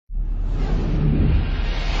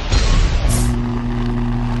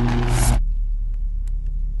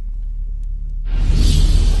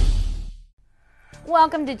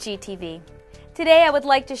Welcome to GTV. Today I would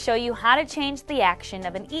like to show you how to change the action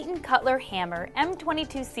of an Eaton Cutler hammer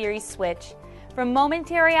M22 series switch from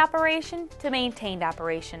momentary operation to maintained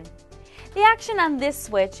operation. The action on this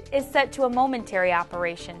switch is set to a momentary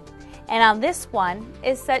operation, and on this one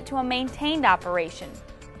is set to a maintained operation.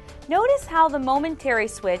 Notice how the momentary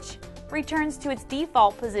switch returns to its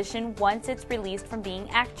default position once it's released from being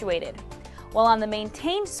actuated, while on the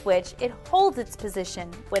maintained switch it holds its position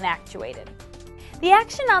when actuated. The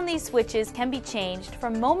action on these switches can be changed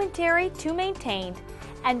from momentary to maintained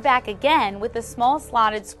and back again with a small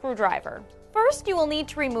slotted screwdriver. First, you will need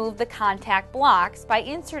to remove the contact blocks by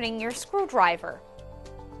inserting your screwdriver.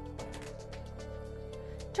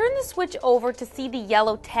 Turn the switch over to see the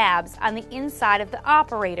yellow tabs on the inside of the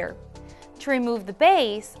operator. To remove the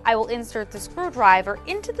base, I will insert the screwdriver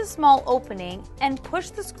into the small opening and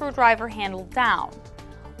push the screwdriver handle down.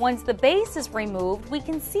 Once the base is removed, we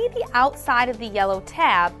can see the outside of the yellow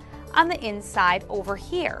tab on the inside over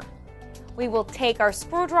here. We will take our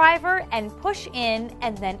screwdriver and push in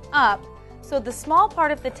and then up so the small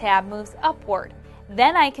part of the tab moves upward.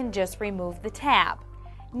 Then I can just remove the tab.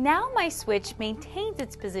 Now my switch maintains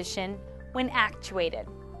its position when actuated.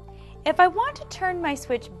 If I want to turn my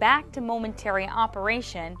switch back to momentary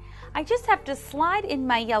operation, I just have to slide in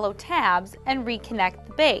my yellow tabs and reconnect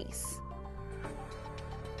the base.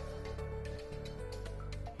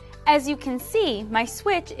 As you can see, my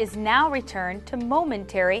switch is now returned to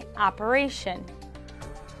momentary operation.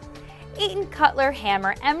 Eaton Cutler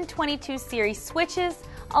Hammer M22 series switches,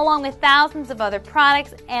 along with thousands of other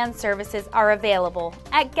products and services, are available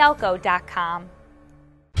at galco.com.